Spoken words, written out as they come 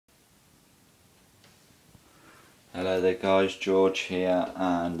Hello there guys, George here,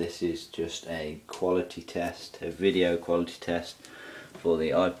 and this is just a quality test, a video quality test for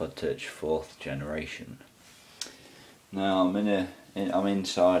the Ipod Touch 4th generation. Now I'm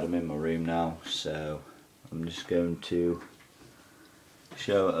inside, I'm in my room now, so I'm just going to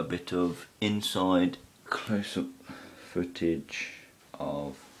show a bit of inside close-up footage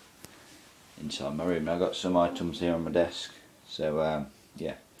of inside my room. Now, I've got some items here on my desk, so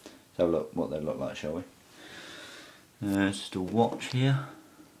yeah, let's have a look what they look like, shall we? Just a watch here.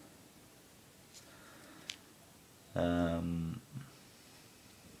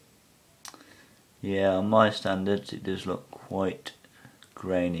 Yeah, on my standards it does look quite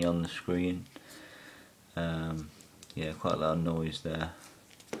grainy on the screen. Yeah, quite a lot of noise there.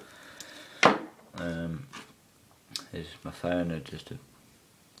 Here's my phone, or just a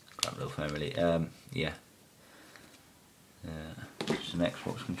crap little phone really. Yeah, just an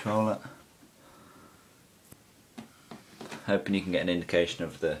Xbox controller. Hoping you can get an indication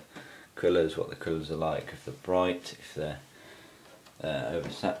of the colours, what the colours are like, if they're bright, if they're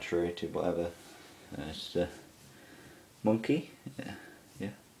oversaturated, whatever. It's a monkey, yeah,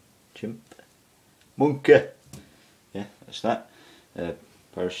 chimp, monkey, yeah, that's that. Pair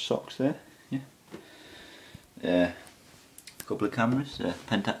of socks there, yeah. A couple of cameras,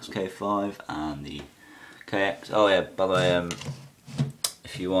 Pentax K5 and the KX. Oh yeah, by the way,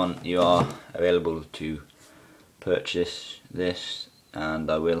 if you want, you are available to purchase this, and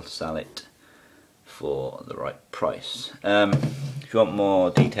I will sell it for the right price. If you want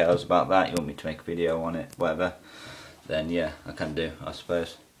more details about that, you want me to make a video on it, whatever, then yeah, I can do, I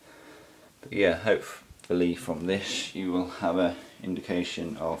suppose. But yeah, hopefully from this you will have an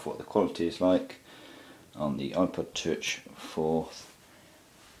indication of what the quality is like on the Ipod Touch 4th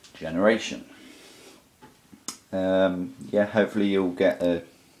generation. Yeah, hopefully you'll get a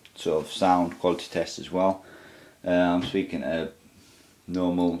sort of sound quality test as well. I'm speaking at a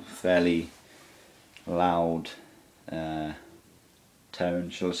normal, fairly loud tone,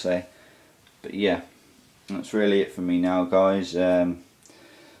 shall I say. But yeah, that's really it for me now, guys. I'll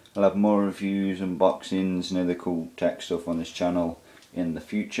have more reviews, unboxings and other cool tech stuff on this channel in the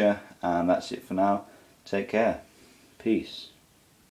future, and that's it for now. Take care. Peace.